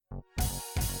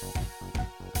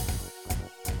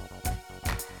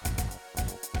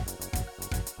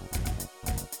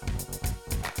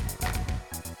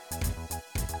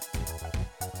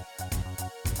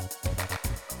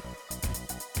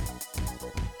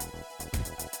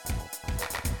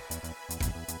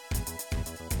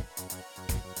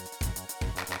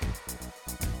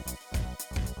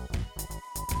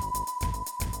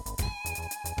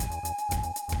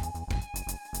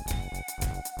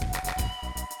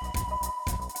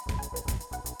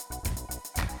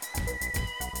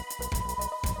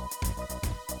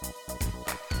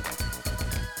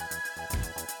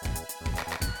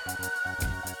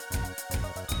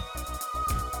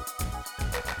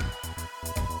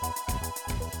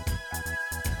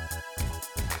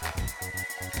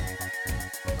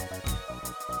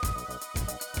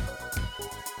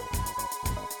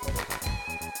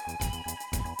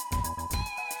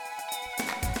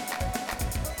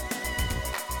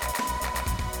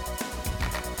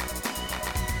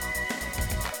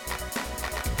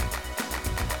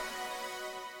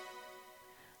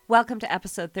Welcome to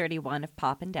episode 31 of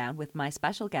Poppin' Down with my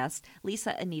special guest,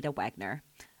 Lisa Anita Wegner.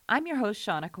 I'm your host,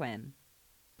 Shauna Quinn.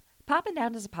 Poppin'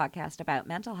 Down is a podcast about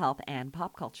mental health and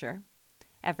pop culture.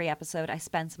 Every episode, I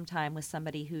spend some time with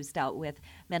somebody who's dealt with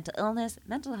mental illness,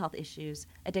 mental health issues,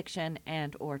 addiction,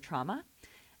 and or trauma.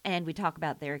 And we talk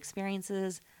about their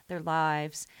experiences, their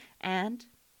lives, and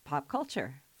pop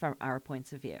culture from our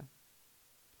points of view.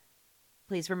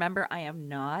 Please remember, I am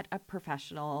not a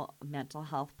professional mental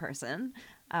health person.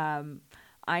 I'm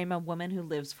a woman who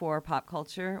lives for pop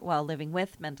culture while living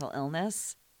with mental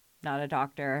illness. Not a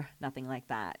doctor, nothing like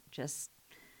that. Just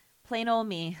plain old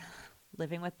me,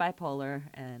 living with bipolar,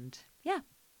 and yeah.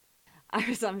 I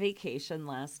was on vacation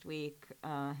last week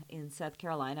in South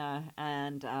Carolina,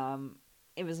 and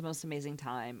it was the most amazing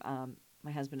time.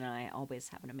 My husband and I always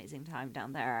have an amazing time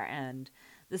down there, and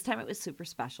this time it was super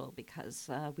special because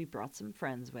we brought some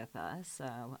friends with us,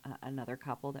 another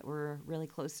couple that we're really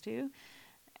close to.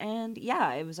 And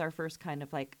yeah, it was our first kind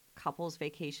of like couples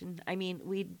vacation. I mean,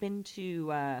 we'd been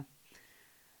to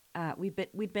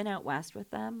we'd been out west with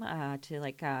them to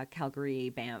like Calgary,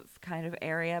 Banff kind of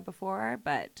area before,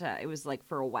 but it was like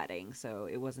for a wedding, so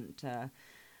it wasn't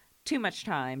too much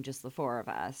time, just the four of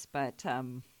us. But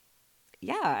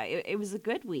yeah, it was a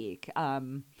good week.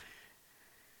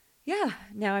 Yeah,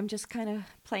 now I'm just kind of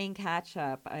playing catch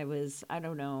up. I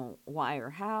don't know why or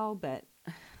how, but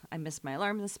I missed my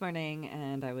alarm this morning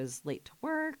and I was late to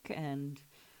work, and,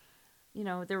 you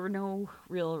know, there were no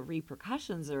real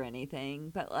repercussions or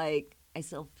anything, but like, I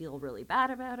still feel really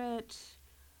bad about it.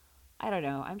 I don't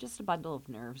know. I'm just a bundle of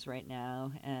nerves right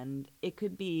now, and it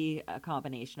could be a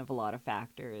combination of a lot of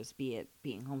factors, be it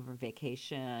being home from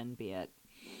vacation, be it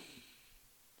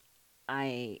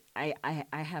I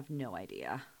have no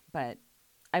idea. But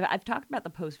I've talked about the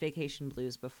post-vacation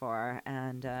blues before,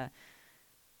 and I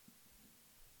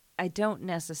wouldn't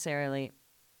necessarily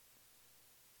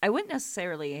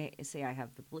say I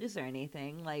have the blues or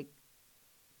anything. Like,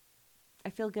 I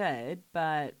feel good,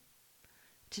 but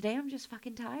today I'm just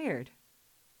fucking tired.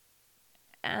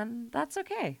 And that's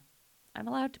okay. I'm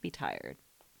allowed to be tired.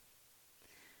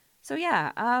 So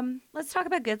yeah, let's talk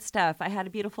about good stuff. I had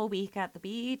a beautiful week at the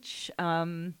beach.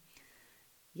 Got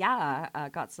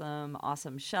some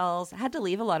awesome shells. I had to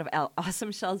leave a lot of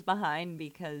awesome shells behind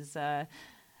because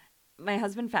my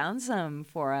husband found some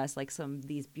for us, like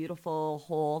these beautiful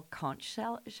whole conch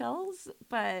shells,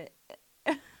 but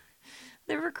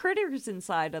there were critters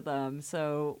inside of them.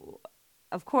 So,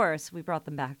 of course, we brought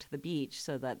them back to the beach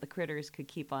so that the critters could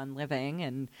keep on living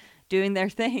and doing their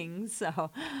things.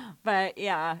 So, but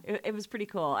yeah, it was pretty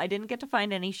cool. I didn't get to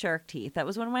find any shark teeth. That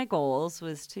was one of my goals,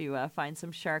 was to find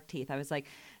some shark teeth. I was like,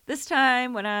 this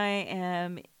time when I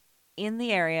am in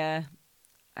the area,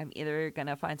 I'm either going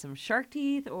to find some shark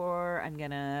teeth or I'm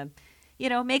going to,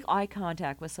 make eye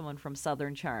contact with someone from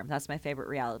Southern Charm. That's my favorite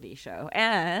reality show.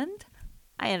 And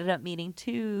I ended up meeting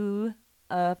two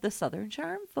of the Southern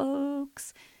Charm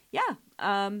folks. Yeah,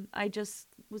 I just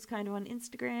was kind of on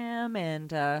Instagram,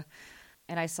 and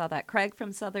I saw that Craig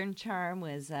from Southern Charm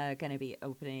was going to be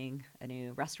opening a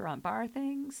new restaurant bar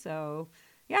thing. So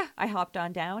yeah, I hopped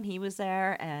on down. He was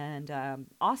there, and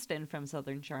Austin from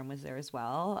Southern Charm was there as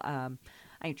well.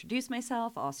 I introduced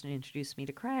myself. Austin introduced me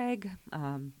to Craig.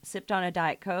 Sipped on a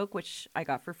Diet Coke, which I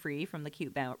got for free from the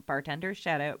cute bartender.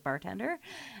 Shout out, bartender.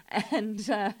 And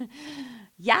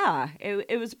yeah,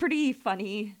 it was pretty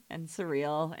funny and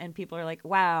surreal. And people are like,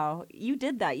 wow, you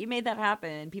did that. You made that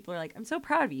happen. And people are like, I'm so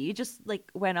proud of you. You just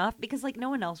like went off, because like no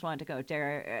one else wanted to go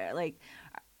there.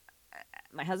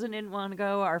 My husband didn't want to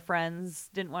go. Our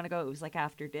friends didn't want to go. It was like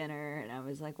after dinner. And I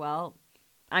was like, well,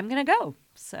 I'm going to go.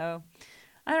 So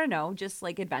I don't know, just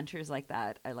like adventures like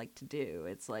that I like to do.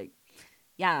 It's like,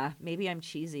 yeah, maybe I'm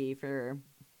cheesy for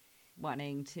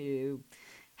wanting to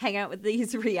hang out with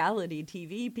these reality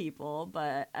TV people,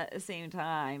 but at the same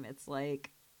time, it's like,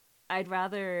 I'd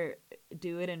rather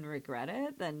do it and regret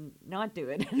it than not do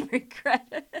it and regret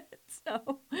it.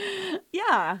 So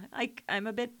yeah, like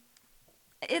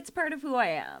it's part of who I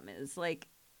am, is like,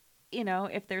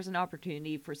 if there's an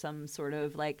opportunity for some sort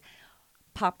of like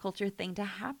pop culture thing to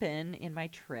happen in my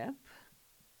trip,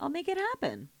 I'll make it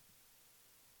happen.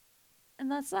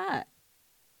 And that's that.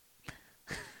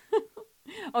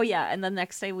 Oh yeah, and the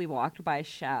next day we walked by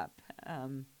Shep.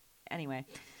 Anyway,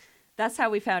 that's how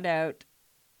we found out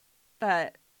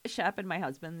that Shep and my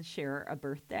husband share a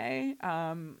birthday.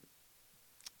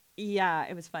 Yeah,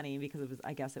 it was funny because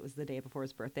I guess it was the day before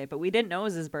his birthday, but we didn't know it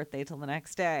was his birthday till the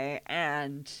next day.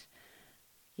 And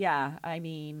yeah, I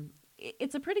mean,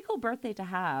 it's a pretty cool birthday to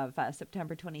have,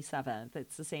 September 27th.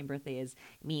 It's the same birthday as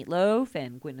Meatloaf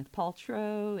and Gwyneth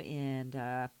Paltrow and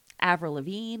Avril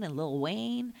Lavigne and Lil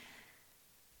Wayne.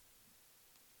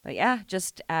 But yeah,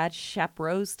 just add Shep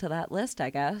Rose to that list, I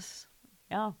guess.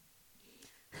 Yeah.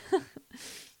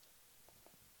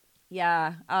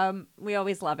 Yeah, we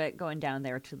always love it going down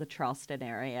there to the Charleston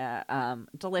area.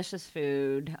 Delicious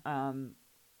food,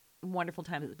 wonderful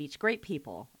time at the beach, great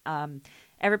people.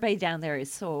 Everybody down there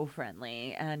is so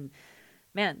friendly. And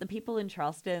man, the people in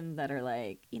Charleston that are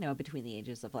like, between the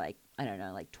ages of like, I don't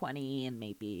know, like 20 and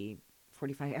maybe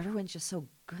 45, everyone's just so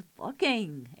good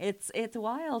looking. It's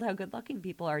wild how good looking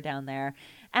people are down there.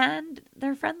 And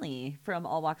they're friendly from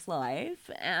all walks of life.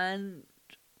 And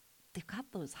they've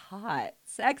got those hot,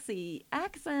 sexy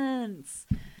accents.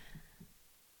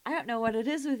 I don't know what it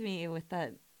is with me with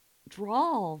that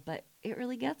drawl, but it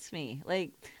really gets me.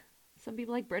 Like, some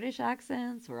people like British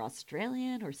accents or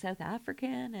Australian or South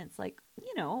African. And it's like,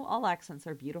 all accents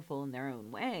are beautiful in their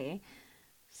own way.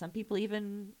 Some people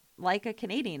even like a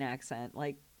Canadian accent.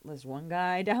 Like, this one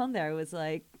guy down there was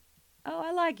like, oh,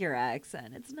 I like your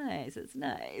accent. It's nice. It's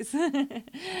nice.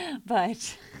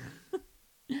 But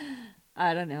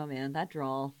I don't know, man. That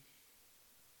drawl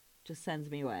just sends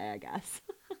me away, I guess.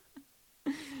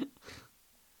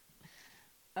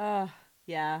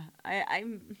 Yeah.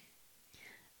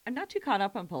 I'm not too caught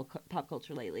up on pop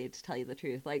culture lately, to tell you the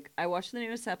truth. Like, I watched the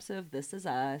newest episode of This Is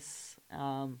Us.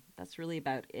 That's really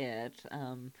about it.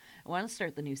 I want to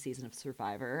start the new season of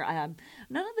Survivor.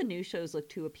 None of the new shows look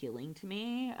too appealing to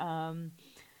me.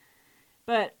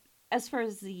 But as far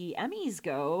as the Emmys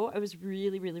go, I was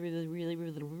really, really, really, really,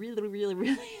 really, really, really,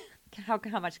 really, how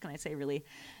much can I say, really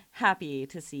happy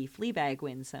to see Fleabag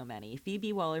win so many.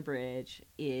 Phoebe Waller-Bridge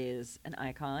is an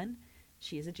icon.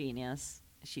 She's a genius.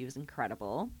 She was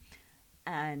incredible.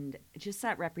 And just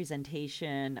that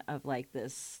representation of like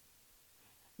this,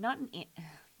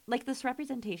 like this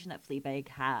representation that Fleabag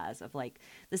has of like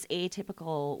this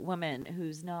atypical woman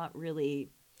who's not really,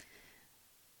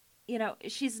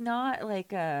 she's not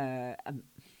like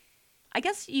I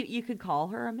guess you could call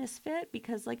her a misfit,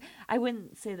 because like I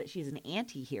wouldn't say that she's an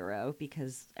anti-hero,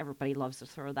 because everybody loves to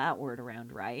throw that word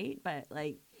around, right? But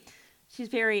like, she's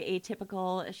very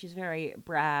atypical. She's very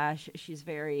brash. She's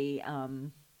very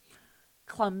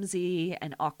clumsy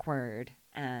and awkward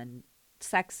and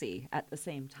sexy at the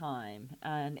same time.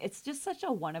 And it's just such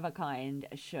a one-of-a-kind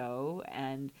show.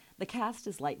 And the cast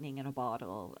is lightning in a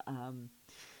bottle.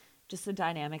 Just the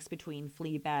dynamics between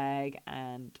Fleabag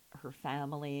and her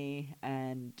family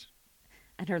and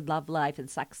her love life and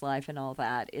sex life and all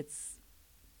that.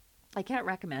 I can't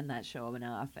recommend that show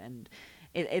enough. And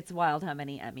it's wild how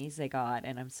many Emmys they got,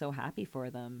 and I'm so happy for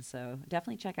them. So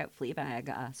definitely check out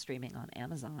Fleabag, streaming on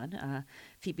Amazon.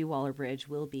 Phoebe Waller-Bridge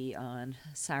will be on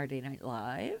Saturday Night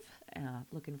Live.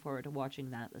 Looking forward to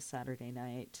watching that this Saturday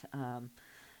night.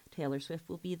 Taylor Swift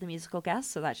will be the musical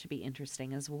guest, so that should be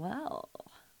interesting as well.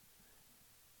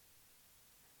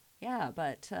 Yeah,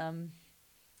 but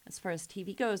as far as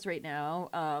TV goes right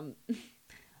now,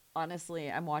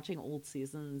 honestly, I'm watching old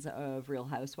seasons of Real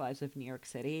Housewives of New York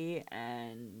City,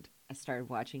 and I started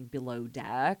watching Below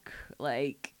Deck.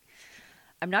 Like,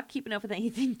 I'm not keeping up with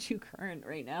anything too current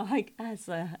right now, like,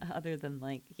 other than,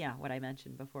 like, yeah, what I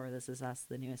mentioned before, This Is Us,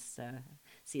 the newest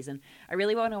season. I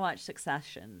really want to watch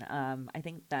Succession. I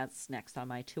think that's next on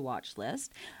my to-watch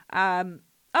list.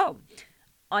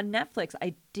 On Netflix,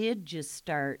 I did just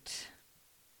start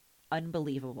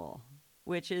Unbelievable,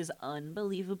 which is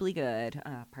unbelievably good.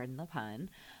 Pardon the pun.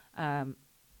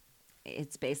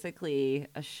 It's basically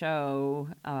a show,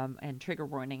 and trigger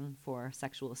warning for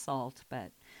sexual assault,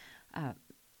 but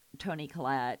Toni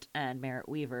Collette and Merritt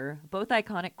Wever, both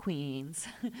iconic queens,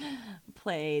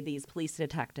 play these police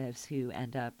detectives who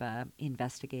end up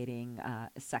investigating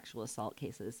sexual assault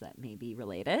cases that may be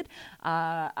related.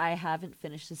 I haven't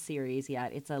finished the series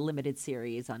yet. It's a limited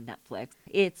series on Netflix.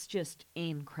 It's just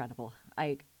incredible.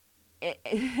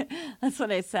 That's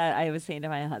what I said. I was saying to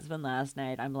my husband last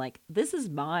night. I'm like, this is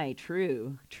my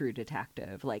true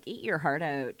detective. Like, eat your heart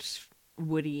out,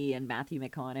 Woody and Matthew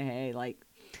McConaughey. Like,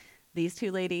 these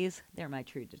two ladies, they're my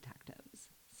true detectives.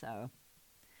 So,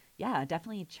 yeah,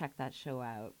 definitely check that show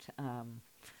out.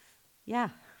 Yeah.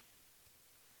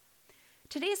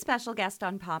 Today's special guest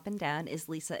on Pop and Down is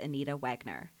Lisa Anita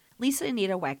Wegner. Lisa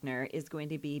Anita Wegner is going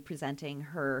to be presenting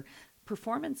her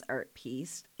performance art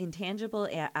piece, Intangible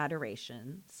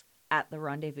Adorations, at the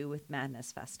Rendezvous with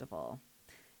Madness Festival.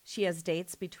 She has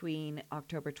dates between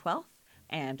October 12th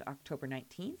and October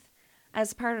 19th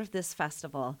as part of this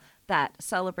festival that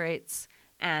celebrates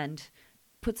and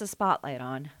puts a spotlight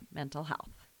on mental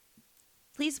health.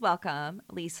 Please welcome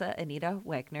Lisa Anita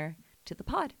Wegner to the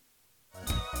pod.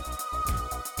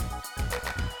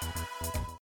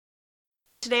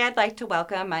 Today I'd like to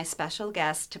welcome my special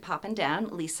guest to Poppin' Down,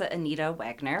 Lisa Anita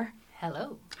Wegner.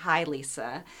 Hello. Hi,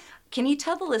 Lisa. Can you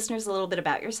tell the listeners a little bit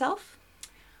about yourself?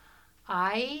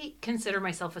 I consider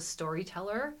myself a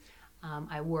storyteller.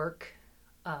 I work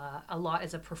a lot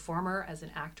as a performer, as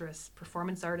an actress,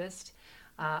 performance artist.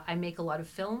 I make a lot of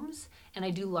films, and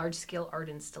I do large-scale art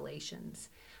installations.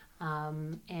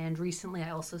 And recently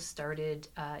I also started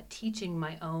teaching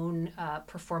my own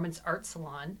performance art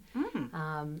salon.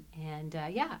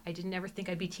 I didn't ever think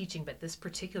I'd be teaching, but this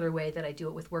particular way that I do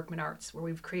it with Workman Arts, where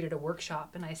we've created a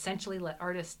workshop, and I essentially let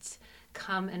artists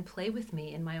come and play with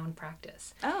me in my own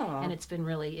practice. Oh. And it's been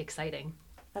really exciting.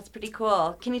 That's pretty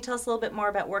cool. Can you tell us a little bit more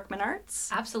about Workman Arts?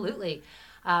 Absolutely.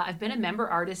 I've been a member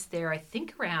artist there, I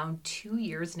think, around 2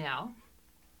 years now.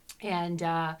 And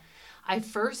I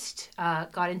first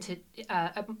got into,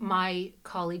 my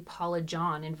colleague Paula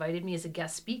John invited me as a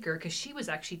guest speaker because she was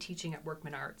actually teaching at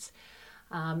Workman Arts.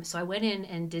 So I went in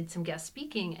and did some guest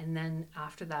speaking, and then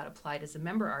after that applied as a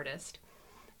member artist.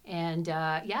 And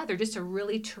they're just a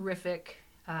really terrific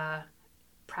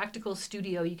practical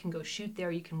studio. You can go shoot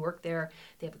there, you can work there.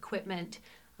 They have equipment.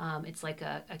 It's like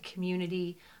a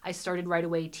community. I started right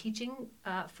away teaching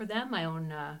for them, my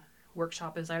own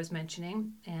workshop, as I was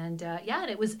mentioning. And and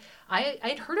it was,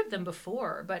 I'd heard of them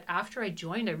before, but after I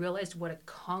joined, I realized what a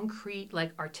concrete,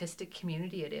 like, artistic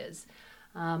community it is.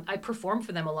 I perform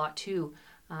for them a lot too.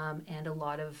 And a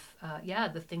lot of,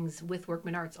 the things with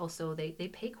Workman Arts also, they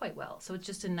pay quite well. So it's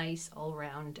just a nice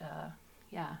all-round,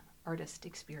 artist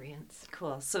experience.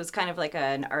 Cool. So it's kind of like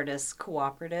an artist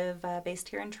cooperative based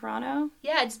here in Toronto?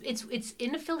 Yeah, it's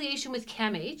in affiliation with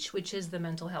CAMH, which is the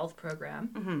mental health program.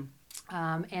 Mm-hmm.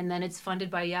 And then it's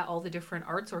funded by, all the different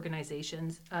arts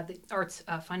organizations, the arts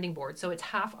funding board. So it's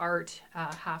half art,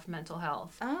 half mental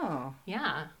health. Oh.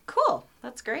 Yeah. Cool.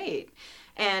 That's great.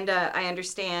 And I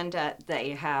understand that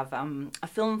you have a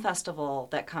film festival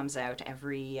that comes out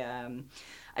every,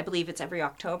 I believe it's every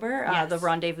October, Yes. The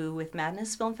Rendezvous with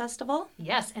Madness Film Festival.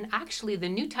 Yes, and actually the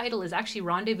new title is actually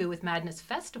Rendezvous with Madness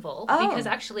Festival, Oh. because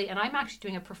and I'm actually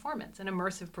doing a performance, an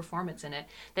immersive performance in it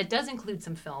that does include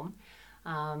some film.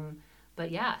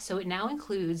 So it now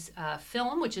includes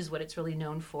film, which is what it's really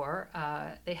known for.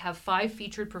 They have 5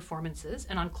 featured performances,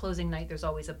 and on closing night, there's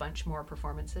always a bunch more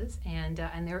performances. And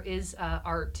there is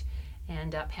art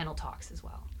and panel talks as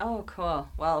well. Oh, cool.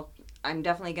 Well, I'm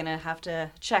definitely going to have to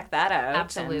check that out.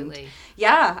 Absolutely.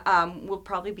 And, we'll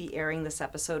probably be airing this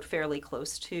episode fairly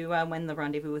close to when the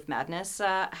Rendezvous with Madness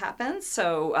happens.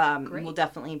 So we'll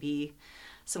definitely be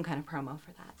some kind of promo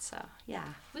for that. So, yeah.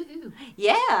 Woohoo.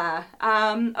 Yeah.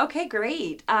 Okay,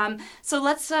 great. So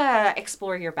let's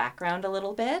explore your background a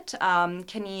little bit.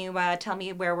 Can you tell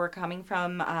me where we're coming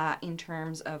from in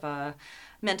terms of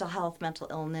mental health, mental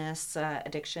illness,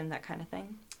 addiction, that kind of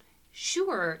thing?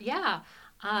 Sure, yeah.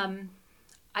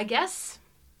 I guess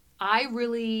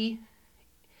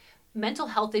mental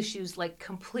health issues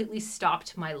completely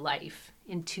stopped my life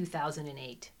in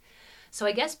 2008. So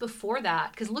I guess before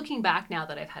that, because looking back now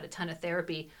that I've had a ton of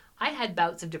therapy, I had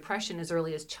bouts of depression as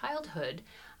early as childhood.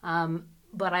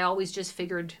 But I always just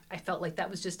figured, I felt like that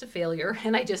was just a failure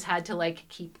and I just had to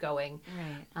keep going.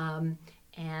 Right.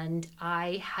 And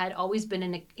I had always been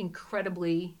an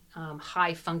incredibly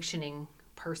high functioning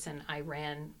person. I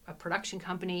ran a production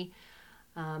company.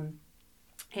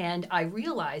 And I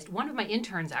realized, one of my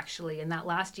interns actually in that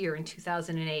last year in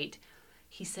 2008,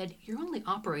 he said, "You're only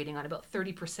operating on about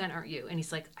 30%, aren't you?" And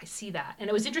he's like, "I see that." And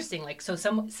it was interesting.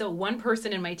 So one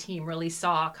person in my team really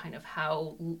saw kind of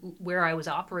where I was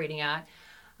operating at.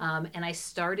 And I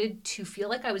started to feel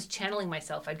like I was channeling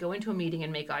myself. I'd go into a meeting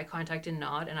and make eye contact and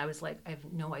nod. And I was like, I have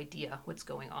no idea what's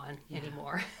going on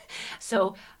anymore.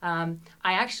 So I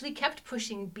actually kept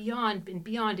pushing beyond and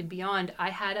beyond and beyond.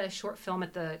 I had a short film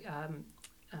at the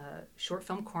short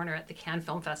film corner at the Cannes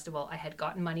Film Festival. I had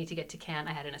gotten money to get to Cannes.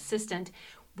 I had an assistant.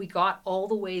 We got all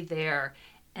the way there,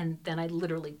 and then I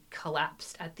literally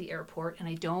collapsed at the airport, and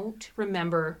I don't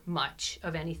remember much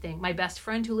of anything. My best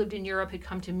friend who lived in Europe had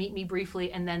come to meet me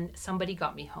briefly, and then somebody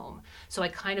got me home. So I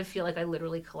kind of feel like I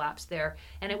literally collapsed there,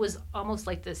 and it was almost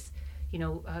like this,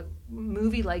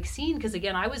 movie-like scene, because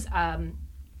again, I was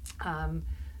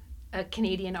a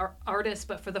Canadian artist,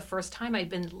 but for the first time I'd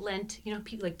been lent,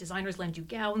 people like designers lend you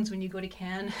gowns when you go to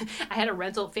Cannes. I had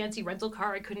a fancy rental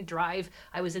car. I couldn't drive.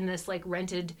 I was in this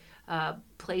rented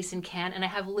place in Cannes, and I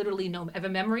have a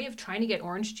memory of trying to get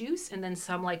orange juice, and then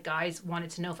some guys wanted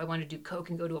to know if I wanted to do coke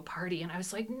and go to a party, and I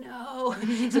was like, no.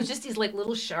 So it's just these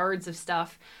little shards of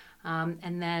stuff.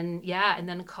 And then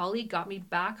a colleague got me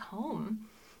back home.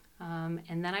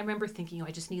 And then I remember thinking,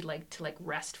 I just need to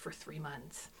rest for 3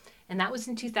 months. And that was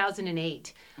in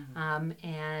 2008.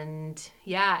 And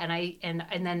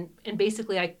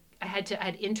basically I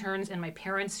had interns, and my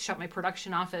parents shut my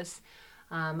production office.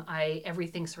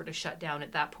 Everything sort of shut down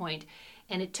at that point.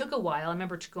 And it took a while. I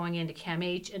remember going into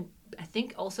CAMH, and I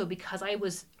think also because I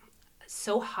was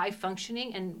so high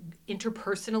functioning and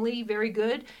interpersonally very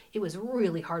good, it was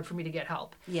really hard for me to get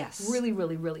help. Yes. Really,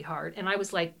 really, really hard. And I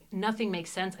was like, nothing makes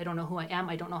sense. I don't know who I am.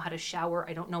 I don't know how to shower.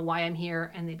 I don't know why I'm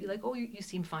here. And they'd be like, oh, you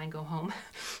seem fine. Go home.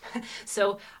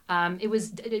 So it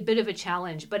was a bit of a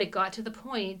challenge, but it got to the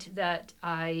point that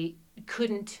I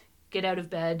couldn't get out of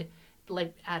bed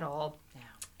at all. Yeah.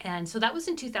 And so that was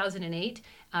in 2008.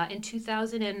 In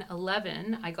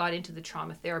 2011, I got into the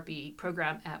trauma therapy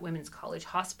program at Women's College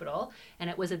Hospital. And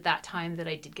it was at that time that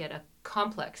I did get a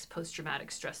complex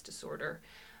post-traumatic stress disorder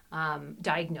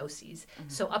diagnoses.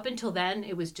 So up until then,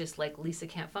 it was just like, Lisa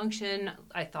can't function.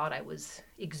 I thought I was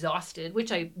exhausted,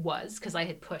 which I was, because I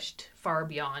had pushed far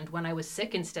beyond. When I was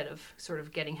sick, instead of sort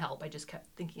of getting help, I just kept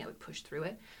thinking I would push through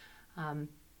it.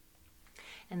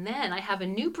 And then I have a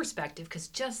new perspective, because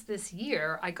just this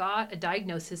year I got a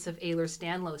diagnosis of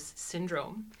Ehlers-Danlos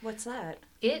syndrome. What's that?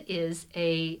 It is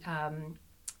a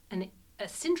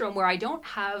syndrome where I don't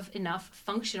have enough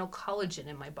functional collagen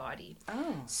in my body.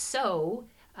 Oh. So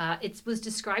it was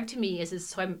described to me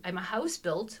so I'm a house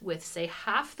built with, say,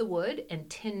 half the wood and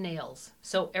tin nails.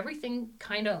 So everything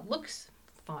kind of looks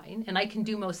fine, and I can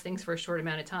do most things for a short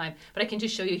amount of time. But I can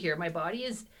just show you here. My body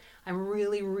I'm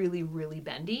really, really, really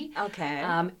bendy. Okay.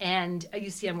 And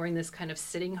you see I'm wearing this kind of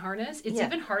sitting harness. It's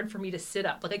even hard for me to sit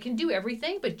up. Like, I can do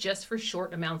everything, but just for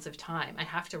short amounts of time. I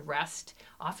have to rest.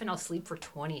 Often I'll sleep for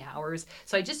 20 hours.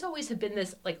 So I just always have been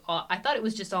this, I thought it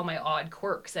was just all my odd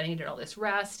quirks. I needed all this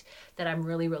rest, that I'm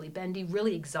really, really bendy,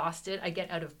 really exhausted. I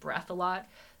get out of breath a lot.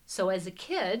 So as a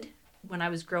kid, when I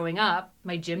was growing up,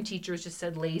 my gym teachers just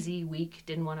said lazy, weak,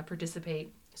 didn't want to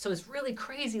participate. So it's really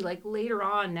crazy, later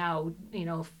on now,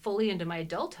 fully into my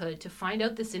adulthood, to find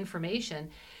out this information.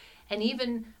 And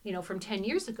even, from 10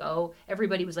 years ago,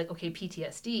 everybody was like, okay,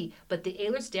 PTSD. But the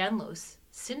Ehlers-Danlos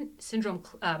syndrome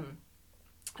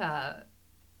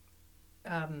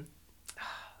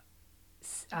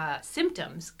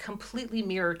symptoms completely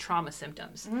mirror trauma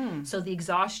symptoms. So the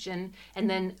exhaustion, and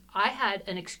then I had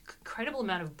an incredible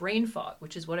amount of brain fog,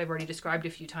 which is what I've already described a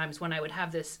few times, when I would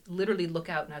have this literally look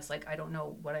out and I was like, I don't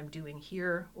know what I'm doing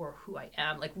here or who I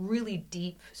am, really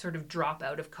deep sort of drop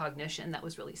out of cognition. That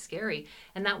was really scary.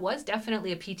 And that was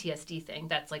definitely a PTSD thing.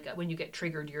 That's when you get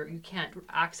triggered, you can't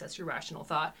access your rational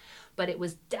thought. But it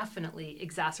was definitely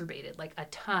exacerbated, a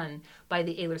ton, by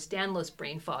the Ehlers-Danlos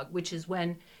brain fog, which is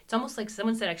when it's almost like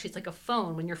someone said, actually, it's like a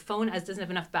phone. When your phone doesn't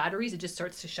have enough batteries, it just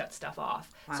starts to shut stuff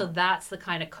off. Wow. So that's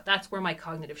that's where my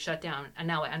cognitive shutdown, and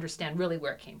now I understand really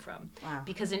where it came from. Wow.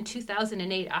 Because in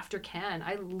 2008, after Cannes,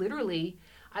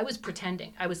 I was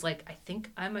pretending. I was like, I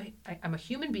think I'm a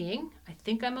human being. I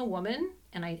think I'm a woman.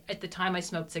 And at the time I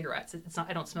smoked cigarettes.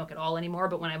 I don't smoke at all anymore,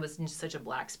 but when I was in such a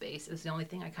black space, it was the only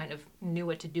thing I kind of knew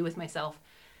what to do with myself.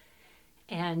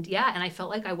 And and I felt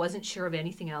like I wasn't sure of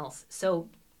anything else. So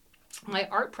my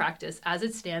art practice, as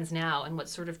it stands now, and what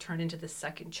sort of turned into the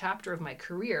second chapter of my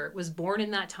career, was born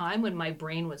in that time when my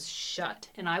brain was shut.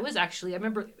 And I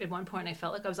remember at one point I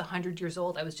felt like I was 100 years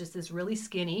old. I was just this really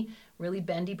skinny, really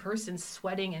bendy person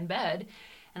sweating in bed.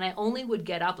 And I only would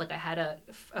get up, I had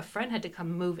a friend had to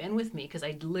come move in with me because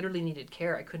I literally needed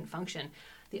care. I couldn't function.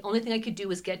 The only thing I could do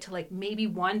was get to maybe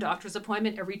one doctor's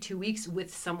appointment every 2 weeks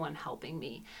with someone helping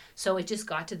me. So it just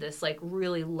got to this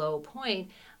really low point.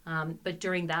 But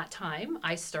during that time,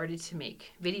 I started to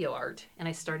make video art, and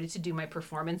I started to do my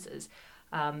performances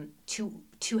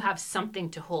to have something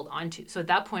to hold on to. So at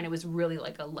that point, it was really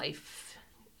a life.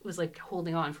 It was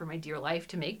holding on for my dear life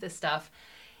to make this stuff.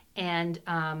 And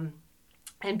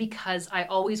because I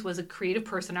always was a creative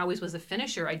person, I always was a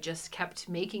finisher, I just kept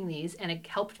making these, and it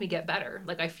helped me get better.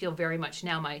 I feel very much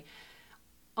now my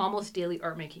almost daily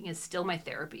art making is still my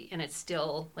therapy. And it's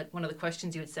still, one of the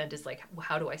questions you had sent is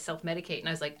how do I self-medicate? And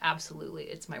I was like, absolutely,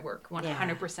 it's my work.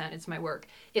 100% it's my work.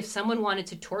 If someone wanted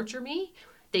to torture me,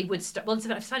 they would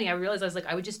it's funny. I realized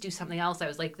I would just do something else. I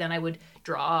was then I would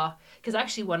draw. Because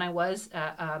actually when I was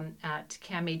at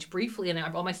CAMH briefly and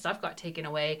all my stuff got taken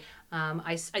away,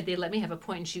 they let me have a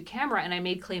point and shoot camera, and I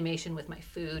made claymation with my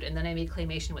food, and then I made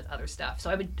claymation with other stuff. So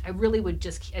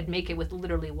I'd make it with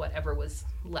literally whatever was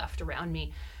left around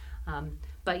me.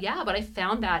 But I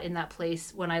found that in that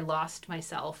place when I lost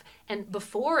myself. And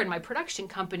before, in my production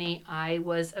company, I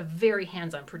was a very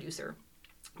hands-on producer.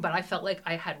 But I felt like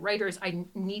I had writers. I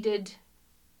needed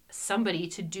somebody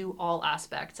to do all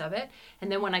aspects of it.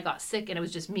 And then when I got sick and it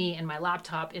was just me and my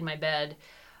laptop in my bed,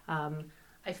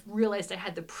 I realized I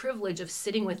had the privilege of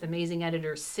sitting with amazing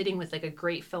editors, sitting with like a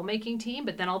great filmmaking team,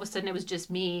 but then all of a sudden it was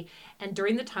just me. And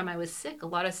during the time I was sick, a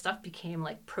lot of stuff became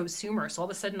like prosumer. So all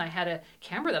of a sudden I had a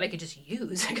camera that I could just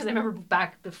use, because I remember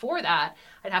back before that,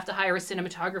 I'd have to hire a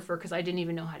cinematographer because I didn't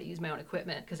even know how to use my own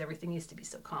equipment because everything used to be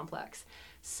so complex.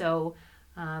 So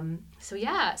it's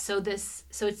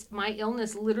my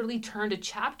illness literally turned a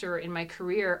chapter in my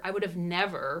career. I would have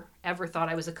never, ever thought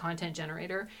I was a content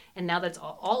generator. And now that's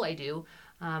all I do.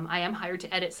 I am hired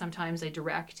to edit. Sometimes I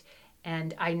direct,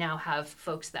 and I now have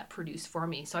folks that produce for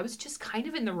me. So I was just kind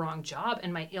of in the wrong job,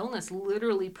 and my illness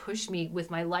literally pushed me with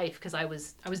my life, because I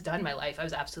was done my life. I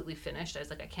was absolutely finished. I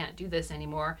was like, I can't do this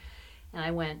anymore. And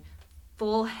I went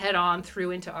full head on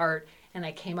through into art, and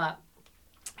I came up,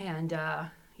 and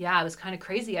it was kind of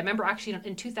crazy. I remember actually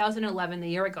in 2011, the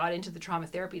year I got into the trauma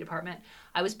therapy department,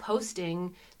 I was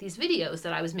posting these videos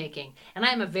that I was making. And I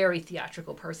am a very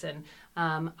theatrical person.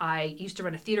 I used to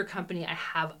run a theater company. I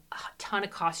have a ton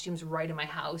of costumes right in my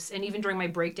house. And even during my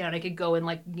breakdown, I could go and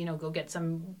go get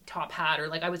some top hat,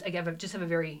 or I just have a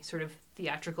very sort of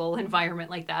theatrical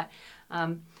environment like that.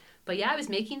 I was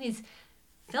making these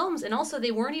films, and also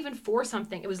they weren't even for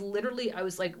something. It was literally, I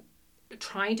was like,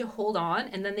 trying to hold on.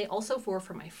 And then they also were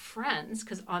for my friends,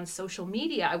 because on social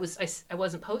media I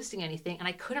wasn't posting anything, and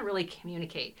I couldn't really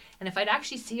communicate. And if I'd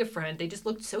actually see a friend, they just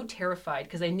looked so terrified,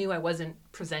 because I knew I wasn't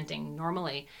presenting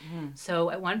normally.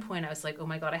 So at one point I was like, oh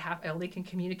my god, I only can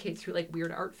communicate through like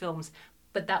weird art films.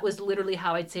 But that was literally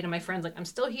how I'd say to my friends, like, I'm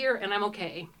still here and I'm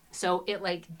okay. So it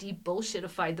like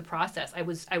de-bullshitified the process. I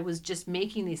was just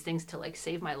making these things to like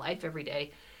save my life every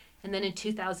day. And then in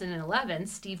 2011,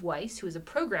 Steve Weiss, who is a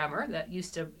programmer that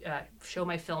used to show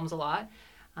my films a lot,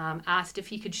 asked if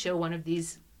he could show one of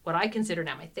these, what I consider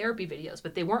now my therapy videos,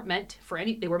 but they weren't meant for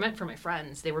they were meant for my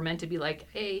friends. They were meant to be like,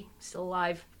 hey, still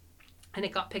alive. And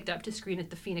it got picked up to screen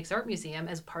at the Phoenix Art Museum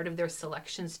as part of their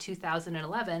Selections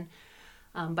 2011.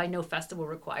 By no festival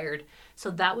required.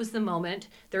 So that was the moment.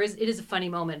 It is a funny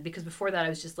moment, because before that I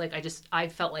was just like, I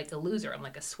felt like a loser. I'm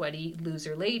like a sweaty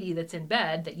loser lady that's in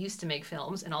bed that used to make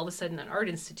films, and all of a sudden an art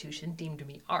institution deemed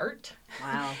me art.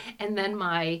 Wow. And then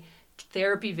my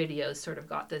therapy videos sort of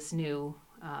got this new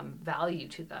value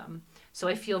to them. So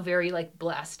I feel very like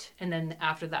blessed. And then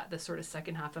after that, the sort of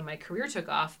second half of my career took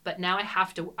off. But now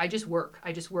I just work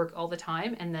all the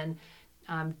time, and then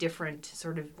different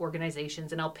sort of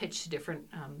organizations, and I'll pitch to different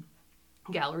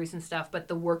galleries and stuff, but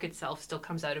the work itself still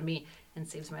comes out of me and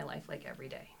saves my life like every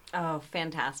day. Oh,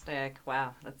 fantastic.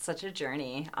 Wow. That's such a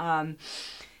journey.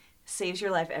 Saves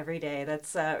your life every day.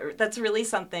 That's really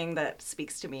something that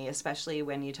speaks to me, especially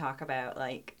when you talk about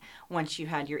like once you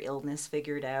had your illness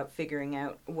figuring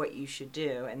out what you should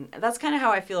do. And that's kind of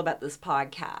how I feel about this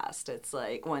podcast. It's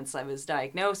like once I was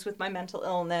diagnosed with my mental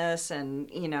illness and,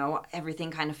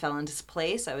 everything kind of fell into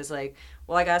place, I was like,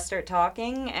 well, I got to start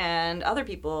talking, and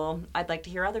I'd like to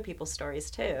hear other people's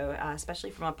stories too,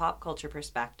 especially from a pop culture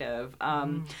perspective.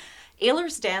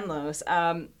 Ehlers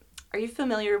Danlos, are you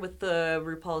familiar with the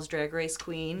RuPaul's Drag Race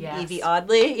queen, yes. Evie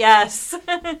Oddly? Yes.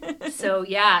 So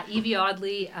yeah, Evie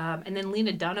Oddly, and then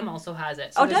Lena Dunham also has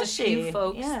it. So does she? There's a few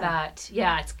folks that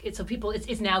it's so people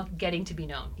it's now getting to be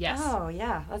known. Yes. Oh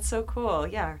yeah, that's so cool.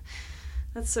 Yeah.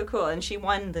 That's so cool. And she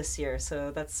won this year,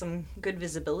 so that's some good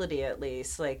visibility at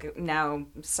least. Like now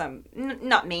some,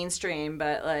 not mainstream,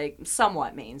 but like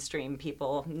somewhat mainstream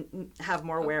people have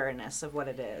more awareness of what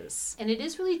it is. And it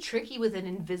is really tricky with an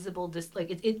invisible,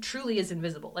 it truly is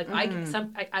invisible. Like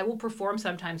I will perform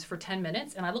sometimes for 10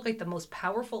 minutes and I look like the most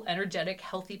powerful, energetic,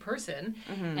 healthy person.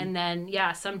 Mm-hmm. And then,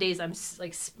 some days I'm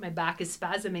like, my back is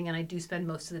spasming and I do spend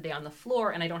most of the day on the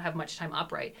floor and I don't have much time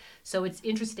upright. So it's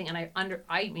interesting. And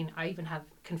I even have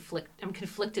I'm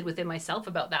conflicted within myself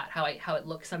about that, how it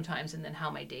looks sometimes, and then how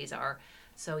my days are.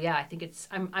 So I think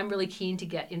I'm really keen to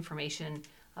get information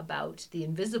about the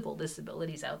invisible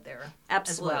disabilities out there.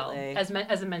 Absolutely. As well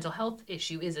as a mental health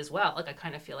issue is as well. Like I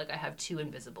kind of feel like I have two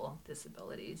invisible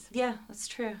disabilities. Yeah, that's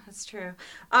true.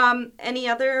 Any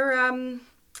other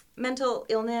mental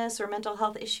illness or mental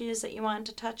health issues that you wanted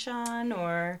to touch on?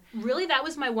 Or really, that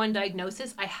was my one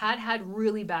diagnosis. I had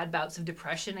really bad bouts of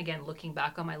depression, again looking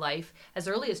back on my life as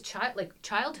early as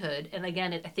childhood, and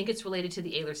again I think it's related to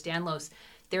the Ehlers-Danlos.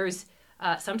 There's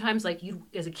sometimes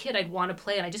as a kid I'd want to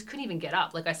play and I just couldn't even get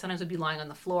up. Like I sometimes would be lying on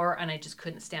the floor and I just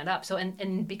couldn't stand up. So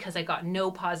and because I got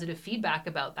no positive feedback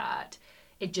about that,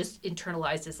 it just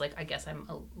internalized as like, I guess I'm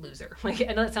a loser. Like,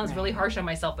 I know that sounds really harsh on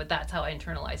myself, but that's how I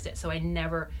internalized it. So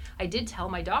I did tell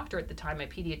my doctor at the time, my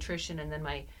pediatrician, and then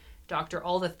my doctor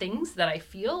all the things that I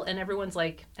feel. And everyone's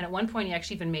like, and at one point he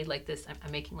actually even made like this,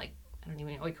 I'm making like, I don't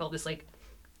even know what you call this, like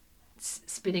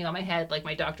spitting on my head, like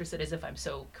my doctor said, as if I'm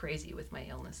so crazy with my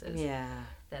illnesses. Yeah.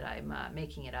 That I'm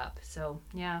making it up. So,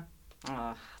 yeah.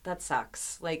 Oh, that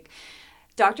sucks. Like,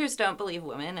 doctors don't believe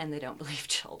women and they don't believe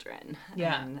children.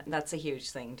 Yeah. And that's a huge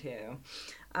thing, too.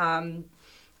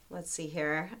 Let's see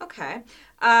here. Okay.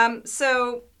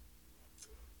 So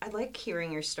I like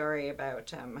hearing your story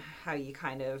about how you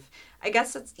kind of, I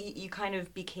guess you kind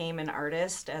of became an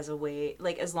artist as a way,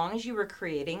 like as long as you were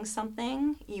creating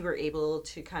something, you were able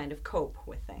to kind of cope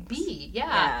with things.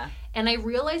 Yeah. And I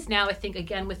realize now, I think,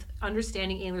 again, with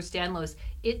understanding Ehlers-Danlos,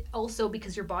 it also,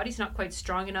 because your body's not quite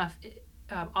strong enough,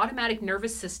 automatic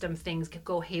nervous system things can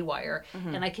go haywire.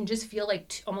 And I can just feel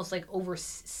like almost like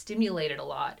overstimulated a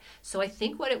lot. So I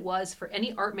think what it was for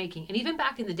any art making, and even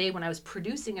back in the day when I was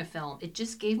producing a film, it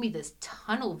just gave me this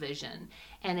tunnel vision,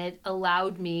 and it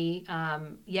allowed me,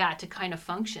 to kind of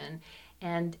function.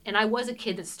 And I was a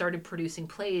kid that started producing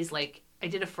plays. Like I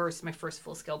did my first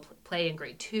full scale play in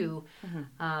grade 2.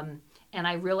 And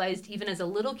I realized even as a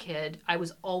little kid, I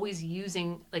was always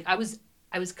using, like I was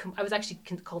actually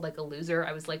called like a loser.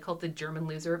 I was like called the German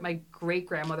loser. My great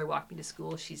grandmother walked me to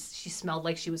school. She smelled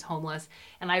like she was homeless,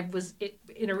 and I was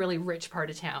in a really rich part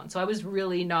of town. So I was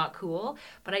really not cool.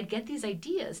 But I'd get these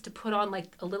ideas to put on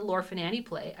like a Little Orphan Annie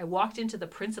play. I walked into the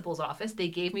principal's office. They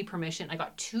gave me permission. I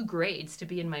got 2 grades to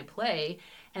be in my play.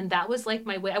 And that was like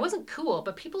my way. I wasn't cool,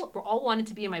 but people all wanted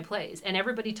to be in my plays, and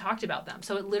everybody talked about them.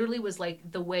 So it literally was like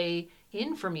the way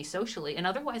in for me socially. And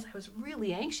otherwise, I was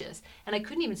really anxious, and I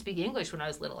couldn't even speak English when I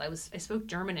was little. I spoke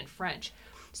German and French.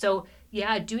 So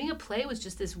yeah, doing a play was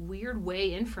just this weird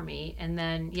way in for me. And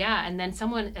then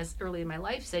someone as early in my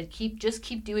life said, just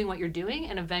keep doing what you're doing,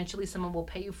 and eventually someone will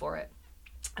pay you for it.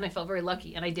 And I felt very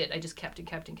lucky, and I did. I just kept and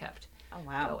kept and kept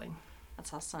going.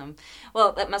 That's awesome.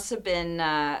 Well, that must have been,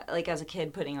 like, as a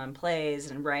kid putting on plays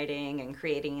and writing and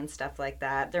creating and stuff like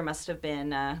that, there must have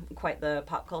been quite the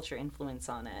pop culture influence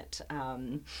on it.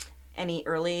 Any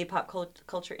early pop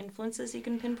culture influences you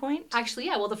can pinpoint? Actually,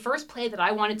 yeah. Well, the first play that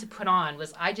I wanted to put on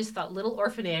was, I just thought Little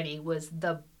Orphan Annie was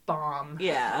the bomb.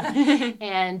 Yeah.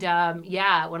 And,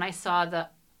 when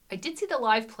I did see the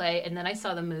live play, and then I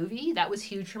saw the movie. That was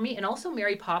huge for me. And also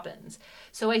Mary Poppins.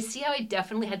 So I see how I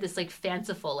definitely had this like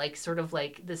fanciful, like sort of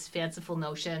like this fanciful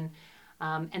notion.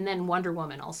 And then Wonder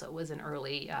Woman also was an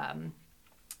early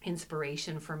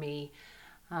inspiration for me.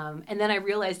 And then I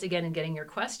realized, again, in getting your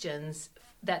questions,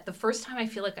 that the first time I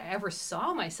feel like I ever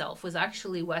saw myself was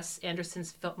actually Wes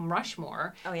Anderson's film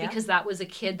Rushmore. Oh, yeah? Because that was a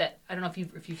kid that, I don't know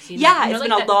if you've seen yeah, that. It's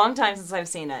been a long time since I've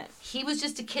seen it. He was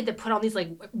just a kid that put on these like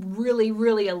really,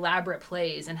 really elaborate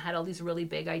plays and had all these really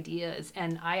big ideas.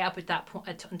 And I, up at that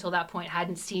point, until that point,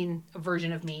 hadn't seen a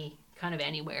version of me kind of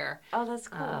anywhere. Oh, that's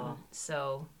cool.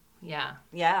 So, yeah.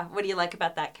 Yeah. What do you like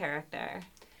about that character?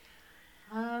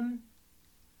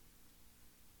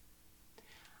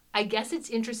 I guess it's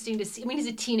interesting to see. I mean, he's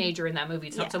a teenager in that movie.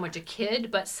 It's not so much a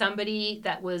kid, but somebody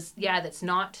that was, that's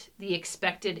not the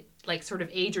expected, like, sort of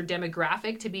age or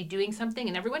demographic to be doing something.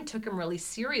 And everyone took him really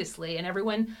seriously, and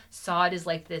everyone saw it as,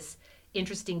 like, this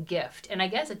interesting gift. And I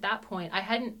guess at that point, I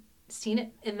hadn't seen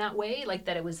it in that way, like,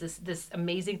 that it was this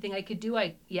amazing thing I could do.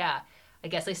 I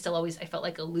guess I felt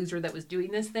like a loser that was doing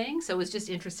this thing. So it was just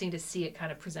interesting to see it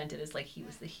kind of presented as, like, he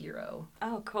was the hero.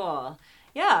 Oh, cool.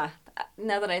 Yeah,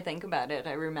 now that I think about it,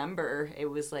 I remember it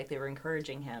was like they were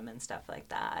encouraging him and stuff like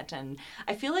that. And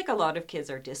I feel like a lot of kids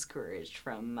are discouraged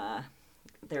from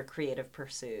their creative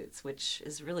pursuits, which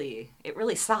is really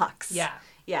sucks. Yeah.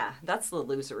 Yeah, that's the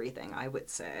losery thing, I would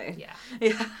say. Yeah.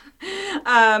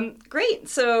 Yeah. Great.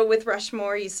 So with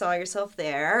Rushmore, you saw yourself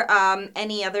there.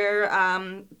 Any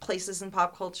other places in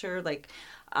pop culture, like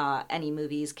any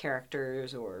movies,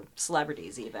 characters, or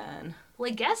celebrities even? Well,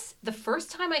 I guess the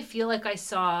first time I feel like I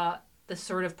saw the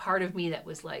sort of part of me that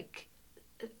was like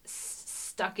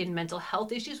stuck in mental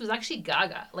health issues was actually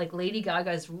Gaga. Like Lady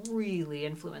Gaga's really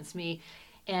influenced me.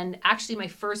 And actually my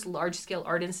first large-scale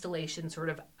art installation sort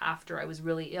of after I was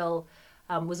really ill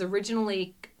was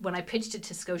originally, when I pitched it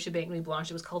to Scotiabank Nuit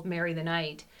Blanche, it was called Marry the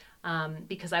Night.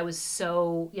 Because I was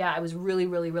I was really,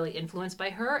 really, really influenced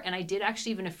by her. And I did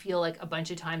actually even feel like a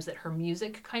bunch of times that her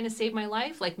music kind of saved my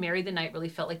life. Like Marry the Night really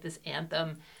felt like this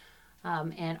anthem,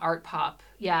 and art pop.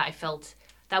 Yeah,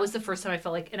 that was the first time I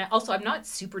felt like, and I'm not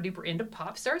super duper into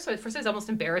pop stars. So at first I was almost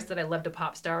embarrassed that I loved a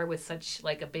pop star with such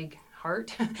like a big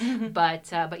heart.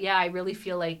 But yeah, I really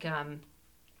feel like,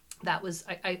 that was,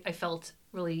 I felt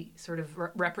really sort of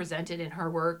represented in her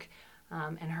work.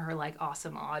 And her like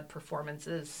awesome odd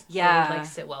performances would like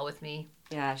sit well with me.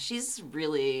 Yeah, she's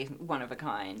really one of a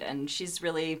kind, and she's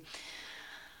really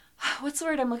what's the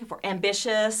word I'm looking for?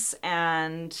 Ambitious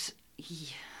and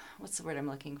what's the word I'm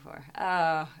looking for?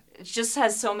 It just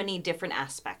has so many different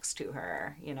aspects to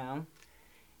her, you know?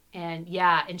 And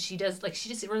yeah, and she does, like, she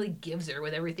just really gives her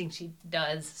with everything she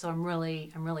does. So I'm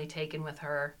really taken with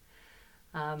her.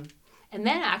 And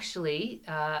then actually,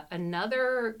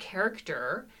 another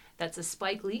character that's a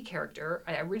Spike Lee character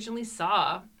I originally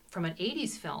saw from an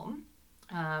 80s film.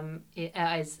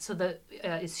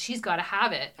 She's Gotta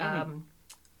Have It.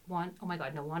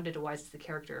 Wanda DeWise is the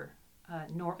character.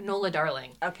 Nola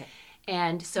Darling. Okay.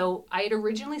 And so I had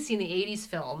originally seen the 80s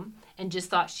film and just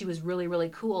thought she was really, really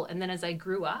cool. And then as I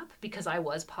grew up, because I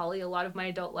was poly a lot of my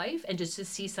adult life, and just to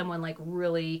see someone like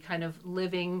really kind of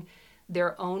living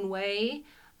their own way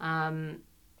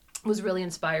was really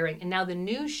inspiring. And now the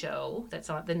new show that's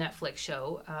on the Netflix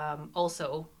show,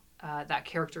 also that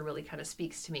character really kind of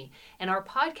speaks to me. And our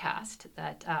podcast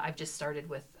that I've just started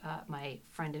with my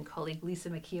friend and colleague Lisa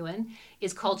McEwen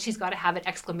is called She's Gotta Have It! !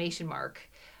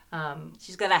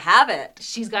 She's Gotta Have It.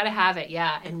 She's Gotta Have It,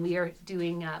 yeah. And we are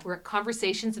doing we're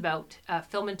conversations about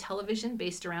film and television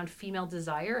based around female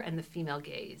desire and the female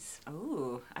gaze.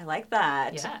 Ooh, I like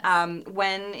that. Yes.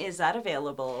 When is that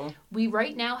available? We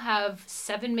right now have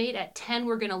 7 made. At 10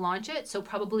 we're going to launch it. So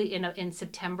probably in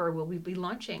September we'll be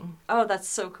launching. Oh, that's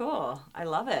so cool. I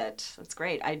love it. That's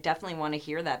great. I definitely want to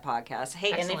hear that podcast.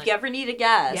 Hey, Excellent. And if you ever need a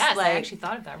guest. Yes, I actually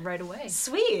thought of that right away.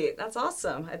 Sweet. That's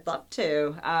awesome. I'd love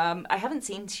to. I haven't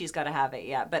seen She's Gotta Have It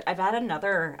yet, but I've had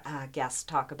another guest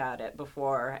talk about it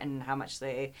before and how much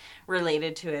they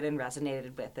related to it and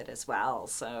resonated with it as well.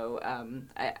 So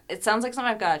it sounds like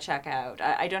something I've got to check out.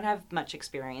 I don't have much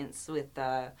experience with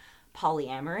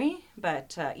polyamory,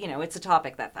 but it's a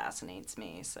topic that fascinates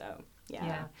me. So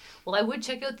yeah. Well, I would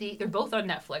check out they're both on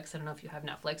Netflix. I don't know if you have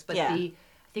Netflix, but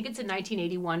I think it's a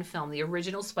 1981 film. The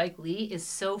original Spike Lee is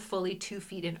so fully 2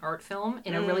 feet in art film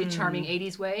in a really charming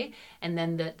 80s way. And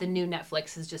then the new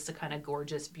Netflix is just a kind of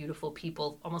gorgeous, beautiful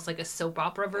people, almost like a soap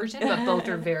opera version, but both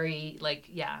are very,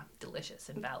 delicious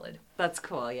and valid. That's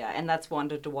cool, yeah. And that's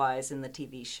Wanda DeWise in the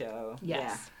TV show. Yes.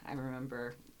 Yeah, I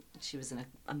remember she was in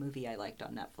a movie I liked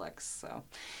on Netflix. So,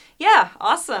 yeah,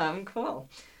 awesome, cool.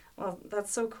 Well,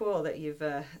 that's so cool that you've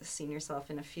seen yourself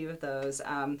in a few of those.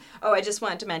 I just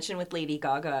wanted to mention with Lady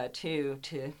Gaga, too,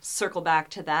 to circle back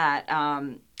to that,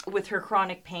 with her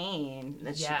chronic pain.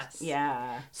 Yes.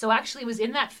 Yeah. So actually it was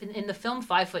in the film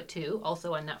 5'2",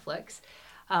 also on Netflix,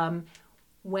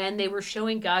 when they were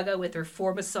showing Gaga with her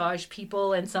 4 massage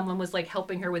people and someone was like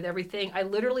helping her with everything. I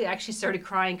literally actually started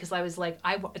crying because I was like,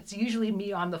 it's usually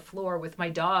me on the floor with my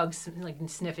dogs like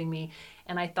sniffing me.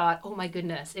 And I thought, oh my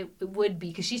goodness, it would be,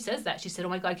 because she says that. She said, oh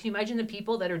my God, can you imagine the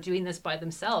people that are doing this by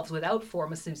themselves without 4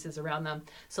 masseuses around them?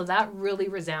 So that really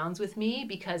resounds with me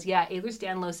because, yeah,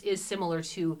 Ehlers-Danlos is similar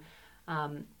to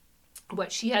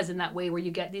what she has in that way where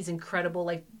you get these incredible,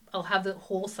 like, I'll have the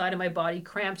whole side of my body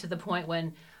cramped to the point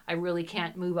when I really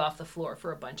can't move off the floor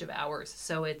for a bunch of hours.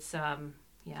 So it's, that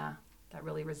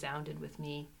really resounded with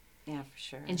me. Yeah, for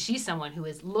sure. And she's someone who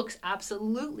looks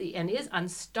absolutely and is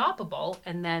unstoppable.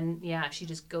 And then, she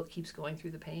just keeps going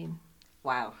through the pain.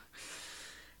 Wow.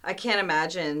 I can't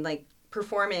imagine,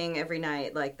 performing every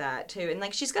night like that, too.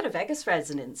 And, she's got a Vegas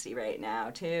residency right now,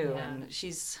 too. Yeah. And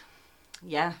she's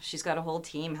got a whole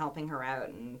team helping her out.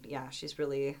 And, she's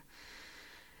really...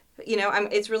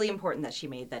 it's really important that she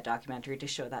made that documentary to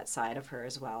show that side of her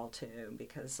as well, too.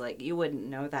 Because, you wouldn't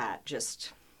know that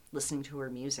just... listening to her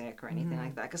music or anything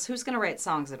like that, because who's going to write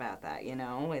songs about that?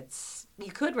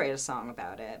 You could write a song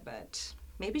about it, but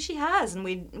maybe she has and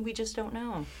we just don't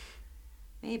know.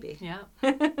 Maybe. Yeah.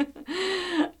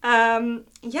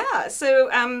 So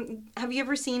have you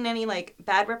ever seen any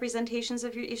bad representations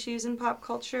of your issues in pop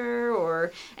culture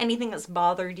or anything that's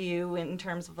bothered you in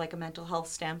terms of a mental health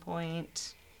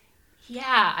standpoint?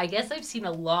 Yeah, I guess I've seen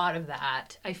a lot of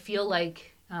that. I feel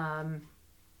like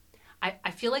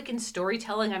I feel like in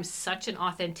storytelling, I'm such an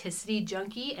authenticity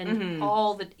junkie, and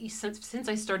since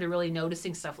I started really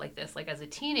noticing stuff like this, as a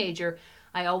teenager,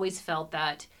 I always felt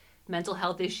that mental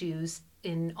health issues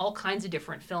in all kinds of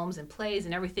different films and plays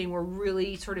and everything were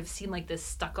really sort of seemed like this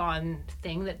stuck-on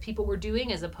thing that people were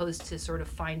doing, as opposed to sort of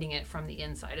finding it from the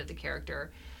inside of the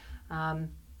character.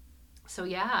 So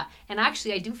yeah, and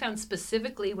actually, I do found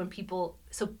specifically when people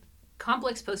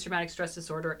complex post-traumatic stress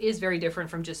disorder is very different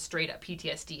from just straight-up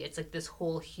PTSD. It's this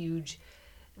whole huge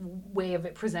way of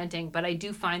it presenting. But I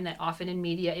do find that often in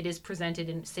media, it is presented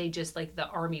in, say, just the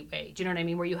army way. Do you know what I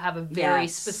mean? Where you have a very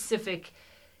specific,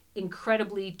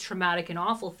 incredibly traumatic and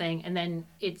awful thing, and then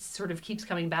it sort of keeps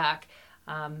coming back.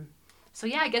 So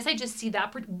yeah, I guess I just see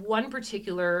that one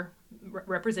particular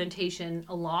representation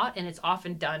a lot, and it's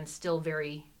often done still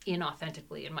very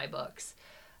inauthentically in my books.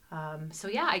 So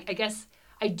yeah, I guess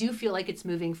I do feel like it's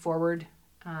moving forward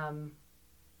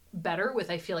better with,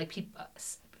 I feel like people,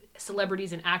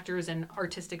 celebrities and actors and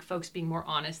artistic folks being more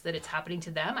honest that it's happening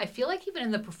to them. I feel like even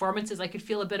in the performances, I could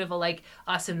feel a bit of a like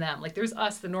us and them. Like there's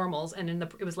us, the normals, and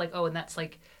it was like, oh, and that's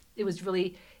like, it was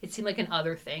really, it seemed like an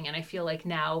other thing. And I feel like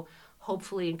now,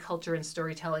 hopefully in culture and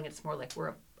storytelling, it's more like we're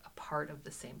a part of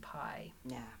the same pie.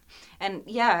 Yeah. And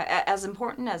yeah, as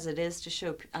important as it is to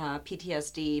show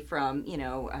PTSD from,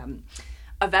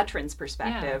 a veteran's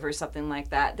perspective or something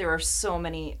like that, there are so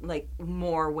many like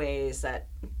more ways that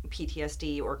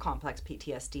PTSD or complex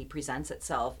PTSD presents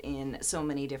itself in so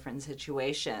many different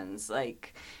situations.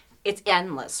 Like it's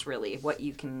endless really what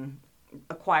you can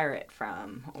acquire it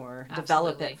from or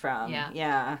develop it from.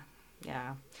 Yeah.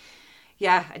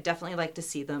 I'd definitely like to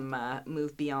see them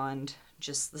move beyond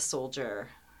just the soldier.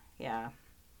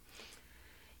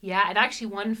 Yeah, and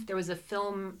actually there was a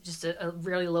film, just a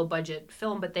really low budget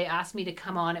film, but they asked me to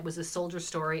come on. It was a soldier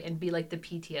story and be like the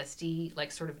PTSD,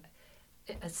 like sort of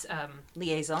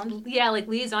liaison. Yeah, like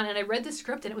liaison. And I read the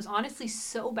script and it was honestly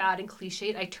so bad and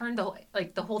cliched. I turned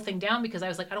the whole thing down because I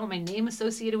was like, I don't want my name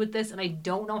associated with this, and I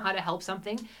don't know how to help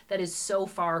something that is so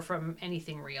far from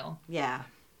anything real. Yeah.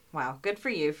 Wow. Good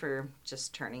for you for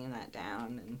just turning that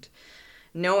down and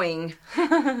knowing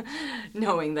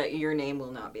that your name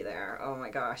will not be there. Oh my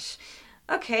gosh.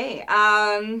 Okay.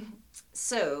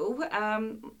 So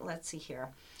let's see here.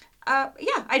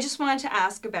 I just wanted to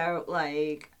ask about,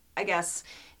 like, I guess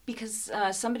because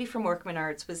somebody from Workman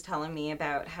Arts was telling me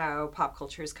about how pop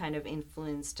culture has kind of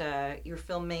influenced your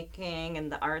filmmaking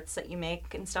and the arts that you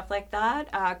make and stuff like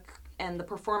that, and the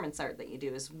performance art that you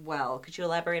do as well. Could you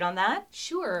elaborate on that?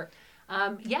 Sure.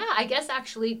 I guess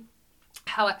actually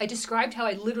how I described how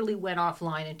I literally went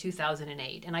offline in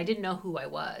 2008 and I didn't know who I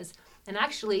was. And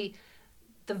actually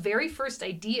the very first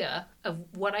idea of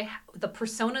the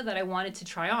persona that I wanted to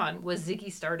try on was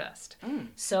Ziggy Stardust.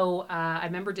 So I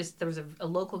remember there was a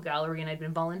local gallery and I'd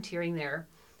been volunteering there.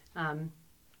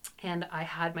 And I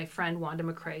had my friend Wanda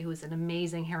McCrae, who is an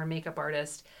amazing hair and makeup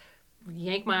artist,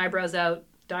 yank my eyebrows out,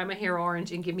 dye my hair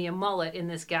orange, and give me a mullet in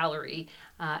this gallery.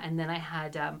 And then I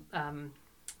had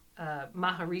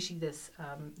Maharishi, this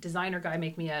designer guy,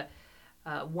 make me a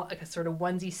sort of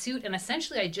onesie suit, and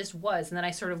essentially I just was. And then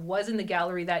I sort of was in the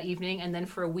gallery that evening, and then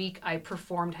for a week I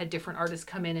performed, had different artists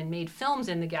come in and made films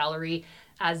in the gallery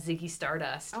as Ziggy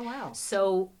Stardust. Oh wow!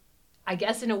 So I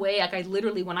guess in a way, like I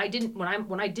literally, when I didn't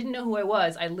know who I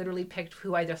was, I literally picked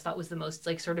who I just thought was the most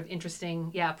like sort of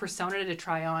interesting, persona to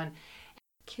try on.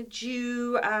 Could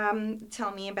you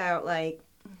tell me about like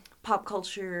pop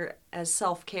culture as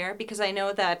self-care? Because I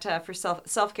know that for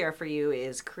self-care for you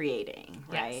is creating,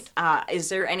 right? Yes. Is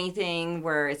there anything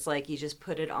where it's like you just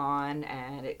put it on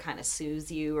and it kind of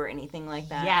soothes you or anything like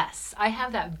that? Yes, I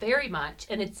have that very much.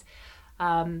 And it's,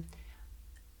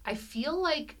 I feel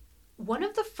like one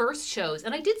of the first shows,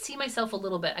 and I did see myself a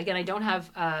little bit, again, I don't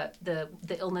have the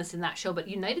illness in that show, but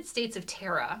United States of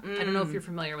Terror, I don't know if you're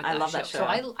familiar with that show. I love that show.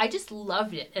 So I just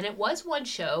loved it. And it was one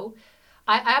show.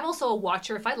 I'm also a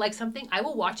watcher. If I like something, I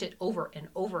will watch it over and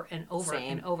over and over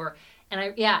Same. and over.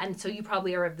 And so you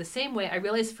probably are the same way. I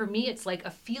realize for me, it's like a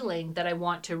feeling that I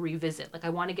want to revisit. Like I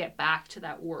want to get back to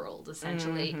that world,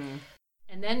 essentially. Mm-hmm.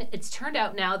 And then it's turned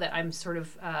out now that I'm sort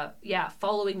of,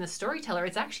 following the storyteller.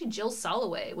 It's actually Jill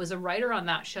Soloway was a writer on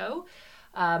that show.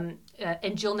 And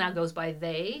Jill now goes by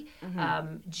they.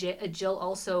 Mm-hmm. Jill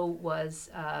also was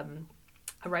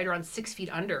a writer on 6 Feet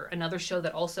Under, another show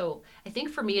that also, I think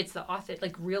for me, it's the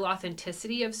real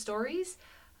authenticity of stories.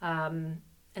 And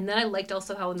then I liked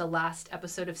also how in the last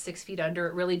episode of 6 Feet Under,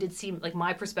 it really did seem like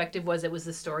my perspective was it was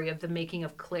the story of the making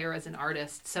of Claire as an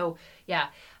artist. So yeah.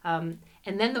 And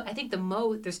then I think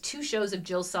there's 2 shows of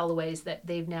Jill Soloway's that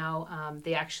they've now,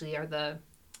 they actually are the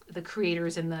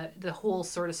creators and the whole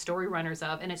sort of story runners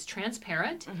of, and it's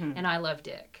Transparent and I Love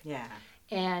Dick. Yeah.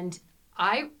 And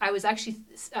I was actually,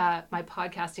 my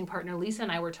podcasting partner Lisa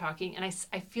and I were talking, and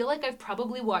I feel like I've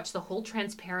probably watched the whole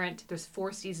Transparent. There's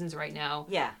 4 seasons right now.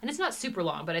 Yeah. And it's not super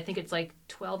long, but I think it's like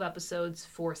 12 episodes,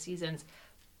 4 seasons.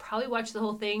 Probably watched the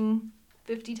whole thing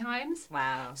 50 times.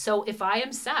 Wow. So if I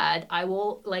am sad, I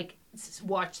will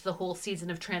watch the whole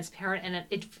season of Transparent, and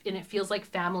it feels like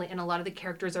family, and a lot of the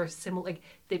characters are similar, like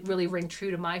they really ring true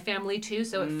to my family too,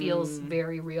 so it feels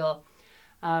very real.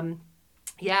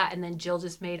 And then Jill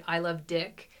just made I Love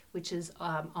Dick, which is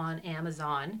on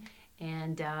Amazon,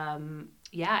 and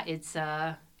it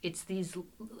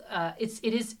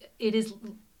is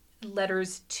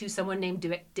letters to someone named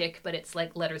Dick, but it's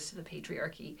like letters to the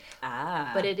patriarchy.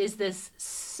 Ah. But it is this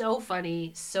so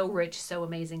funny, so rich, so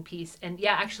amazing piece. And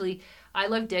yeah, actually, I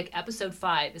Love Dick, episode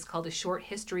 5 is called A Short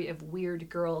History of Weird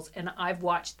Girls. And I've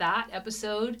watched that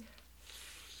episode,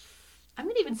 I'm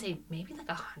going to even say maybe like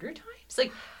 100 times.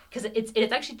 Like, because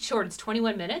it's actually short. It's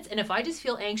 21 minutes. And if I just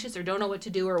feel anxious or don't know what to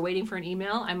do or waiting for an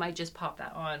email, I might just pop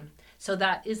that on. So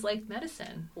that is like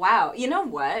medicine. Wow. You know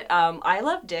what? I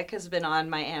Love Dick has been on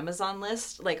my Amazon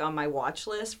list, like on my watch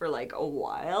list for like a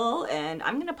while. And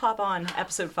I'm going to pop on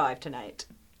episode 5 tonight.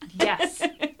 Yes.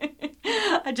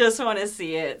 I just want to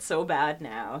see it so bad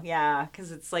now. Yeah,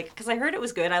 because I heard it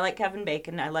was good. I like Kevin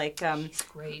Bacon. I like She's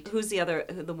great. Who's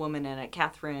the woman in it?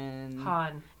 Catherine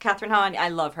Hahn. I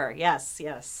love her. Yes.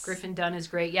 Griffin Dunn is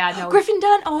great. Yeah, no. Griffin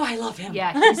Dunn. Oh, I love him.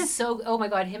 Yeah, he's so. Oh my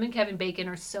God, him and Kevin Bacon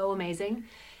are so amazing.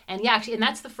 And yeah, actually, and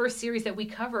that's the first series that we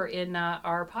cover in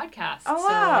our podcast. Oh,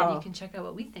 wow. So then you can check out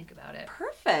what we think about it.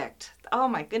 Perfect. Oh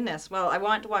my goodness. Well, I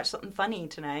want to watch something funny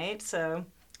tonight, so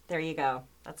there you go.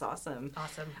 That's awesome.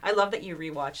 Awesome. I love that you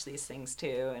rewatch these things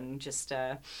too, and just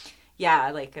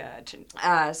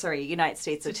United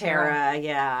States of Terror.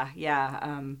 Yeah.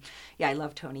 I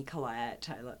love Toni Collette.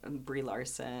 I love Brie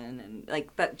Larson, and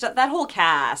like that whole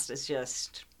cast is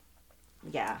just,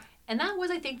 yeah. And that was,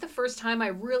 I think, the first time I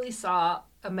really saw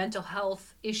a mental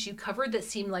health issue covered that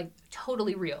seemed like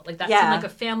totally real. Like that seemed like a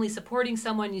family supporting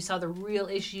someone. You saw the real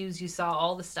issues. You saw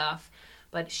all the stuff.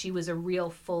 But she was a real,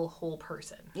 full, whole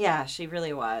person. Yeah, she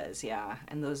really was, yeah.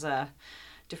 And those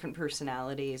different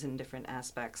personalities and different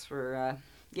aspects were,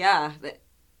 it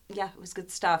was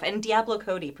good stuff. And Diablo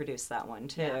Cody produced that one,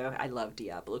 too. Yeah. I love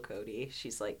Diablo Cody.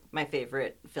 She's, like, my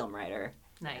favorite film writer.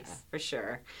 Nice. For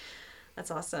sure.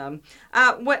 That's awesome.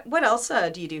 What else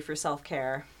do you do for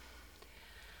self-care?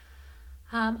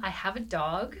 I have a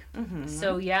dog. Mm-hmm.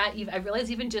 So yeah, I realize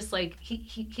even just like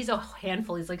he's a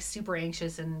handful. He's like super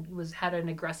anxious and had an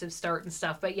aggressive start and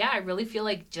stuff. But yeah, I really feel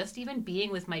like just even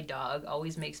being with my dog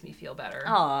always makes me feel better.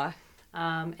 Aw.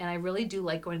 And I really do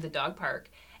like going to the dog park.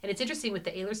 And it's interesting with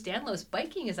the Ehlers-Danlos,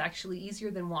 biking is actually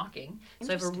easier than walking. So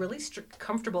I have a really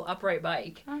comfortable upright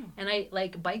bike. Oh. And I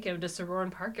like bike out to Sororan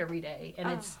Park every day.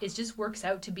 And it just works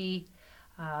out to be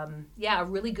a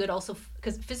really good also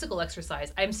because physical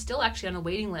exercise. I'm still actually on a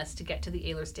waiting list to get to the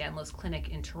Ehlers-Danlos clinic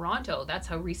in Toronto. That's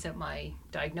how recent my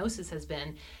diagnosis has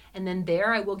been. And then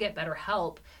there I will get better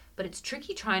help. But it's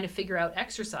tricky trying to figure out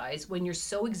exercise when you're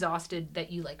so exhausted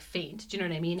that you like faint. Do you know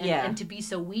what I mean? And to be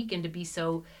so weak and to be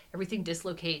so, everything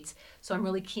dislocates. So I'm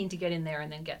really keen to get in there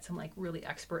and then get some like really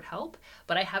expert help.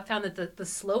 But I have found that the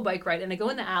slow bike ride, and I go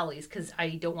in the alleys because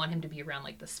I don't want him to be around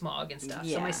like the smog and stuff.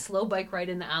 Yeah. So my slow bike ride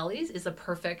in the alleys is a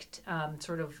perfect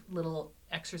sort of little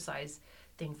exercise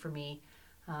thing for me.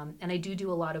 And I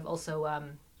do a lot of also,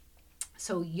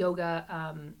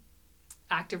 yoga,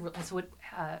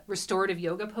 restorative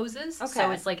yoga poses. Okay.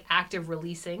 So it's like active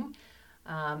releasing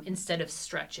instead of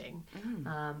stretching.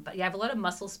 But yeah, I have a lot of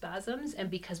muscle spasms, and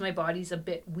because my body's a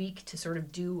bit weak to sort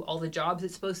of do all the jobs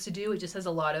it's supposed to do, it just has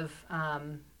a lot of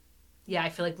I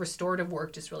feel like restorative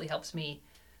work just really helps me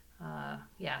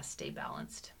stay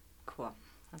balanced. Cool.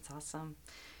 That's awesome.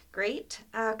 Great.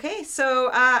 Okay, so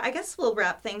I guess we'll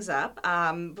wrap things up.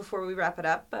 Before we wrap it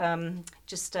up,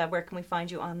 where can we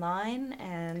find you online?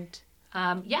 And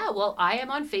I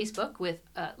am on Facebook with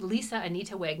Lisa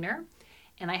Anita Wegner,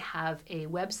 and I have a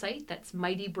website that's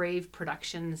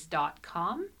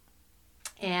mightybraveproductions.com.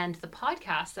 And the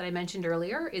podcast that I mentioned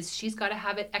earlier is She's Gotta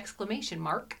Have It! ! And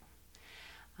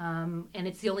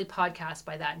it's the only podcast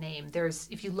by that name.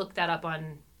 If you look that up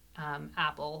on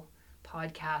Apple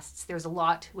Podcasts, there's a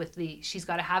lot with the She's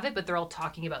Gotta Have It, but they're all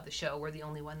talking about the show. We're the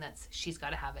only one that's She's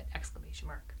Gotta Have It! !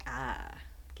 Ah.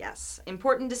 Yes.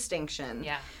 Important distinction.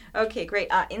 Yeah. Okay, great.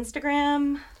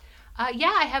 Instagram? I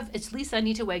have, it's Lisa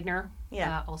Anita Wegner.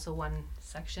 Yeah. Also one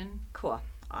section. Cool.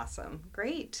 Awesome.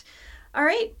 Great. All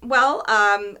right. Well,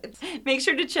 make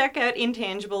sure to check out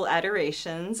Intangible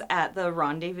Adorations at the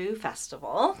Rendezvous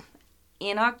Festival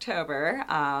in October.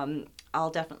 I'll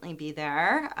definitally be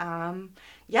there.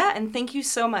 And thank you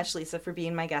so much, Lisa, for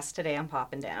being my guest today on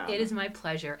Poppin' Down. It is my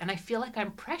pleasure. And I feel like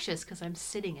I'm precious because I'm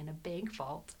sitting in a bank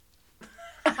vault.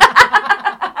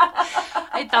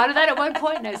 I thought of that at one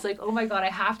point and I was like, oh my God,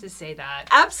 I have to say that.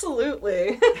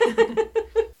 Absolutely.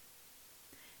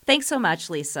 Thanks so much,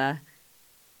 Lisa.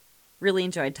 Really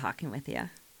enjoyed talking with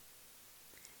you.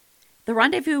 The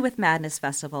Rendezvous with Madness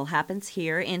Festival happens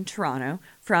here in Toronto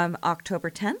from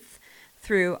October 10th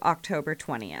through October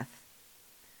 20th.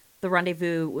 The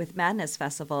Rendezvous with Madness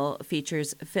Festival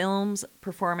features films,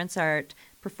 performance art,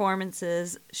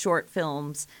 performances, short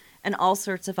films, and all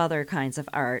sorts of other kinds of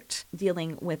art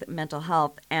dealing with mental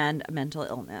health and mental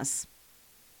illness.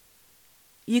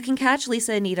 You can catch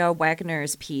Lisa Anita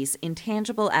Wegner's piece,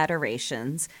 Intangible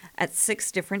Adorations, at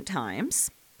 6 different times.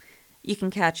 You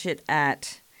can catch it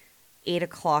at 8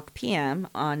 o'clock p.m.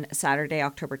 on Saturday,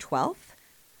 October 12th,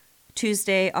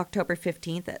 Tuesday, October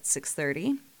 15th at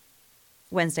 6:30,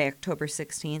 Wednesday, October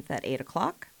 16th at 8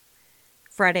 o'clock,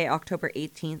 Friday, October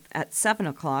 18th at 7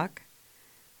 o'clock,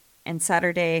 and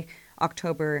Saturday,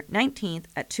 October 19th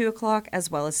at 2 o'clock, as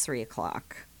well as 3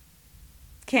 o'clock.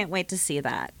 Can't wait to see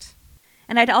that.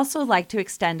 And I'd also like to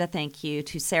extend a thank you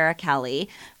to Sarah Kelly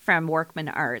from Workman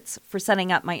Arts for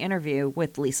setting up my interview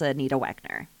with Lisa Anita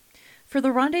Wegner. For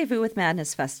the Rendezvous with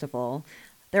Madness Festival,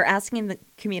 they're asking the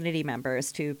community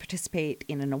members to participate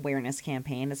in an awareness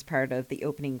campaign as part of the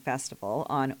opening festival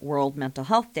on World Mental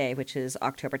Health Day, which is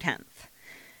October 10th.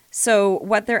 So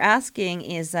what they're asking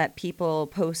is that people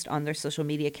post on their social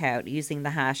media account using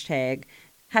the hashtag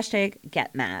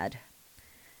 #GetMad.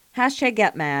 Hashtag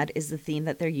 #GetMad is the theme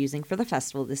that they're using for the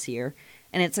festival this year,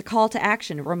 and it's a call to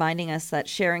action reminding us that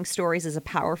sharing stories is a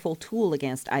powerful tool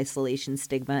against isolation,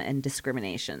 stigma, and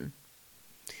discrimination.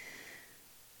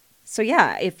 So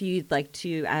yeah, if you'd like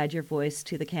to add your voice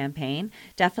to the campaign,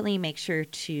 definitely make sure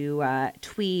to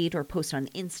tweet or post on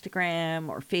Instagram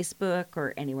or Facebook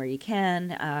or anywhere you can.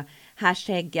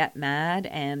 Hashtag #GetMad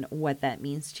and what that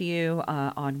means to you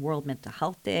on World Mental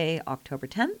Health Day, October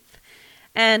 10th.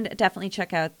 And definitely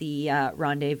check out the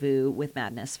Rendezvous with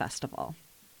Madness Festival.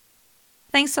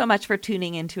 Thanks so much for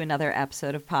tuning in to another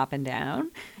episode of Pop and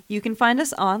Down. You can find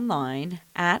us online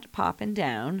at Pop and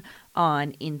Down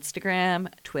on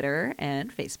Instagram, Twitter,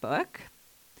 and Facebook.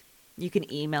 You can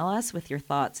email us with your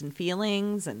thoughts and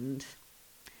feelings and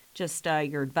just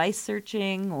your advice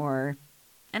searching or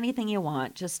anything you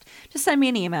want. Just send me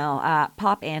an email at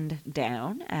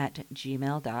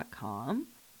popanddown@gmail.com.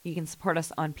 You can support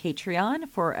us on Patreon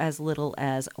for as little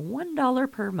as $1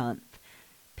 per month.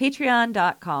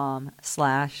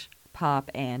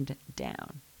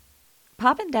 Patreon.com/popanddown.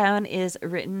 Pop and Down is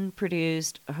written,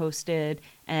 produced, hosted,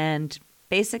 and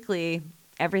basically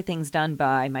everything's done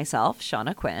by myself,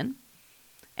 Shauna Quinn,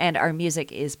 and our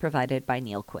music is provided by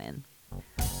Neil Quinn.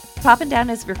 Pop and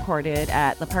Down is recorded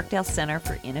at the Parkdale Center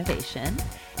for Innovation,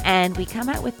 and we come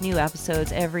out with new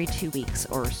episodes every 2 weeks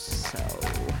or so.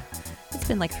 It's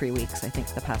been like 3 weeks, I think,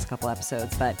 the past couple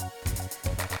episodes, but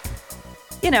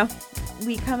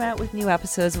we come out with new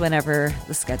episodes whenever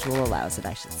the schedule allows it,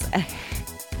 I should say.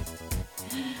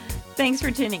 Thanks for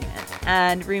tuning in.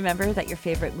 And remember that your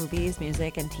favorite movies,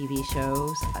 music, and TV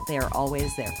shows, they are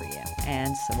always there for you.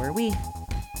 And so are we.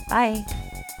 Bye.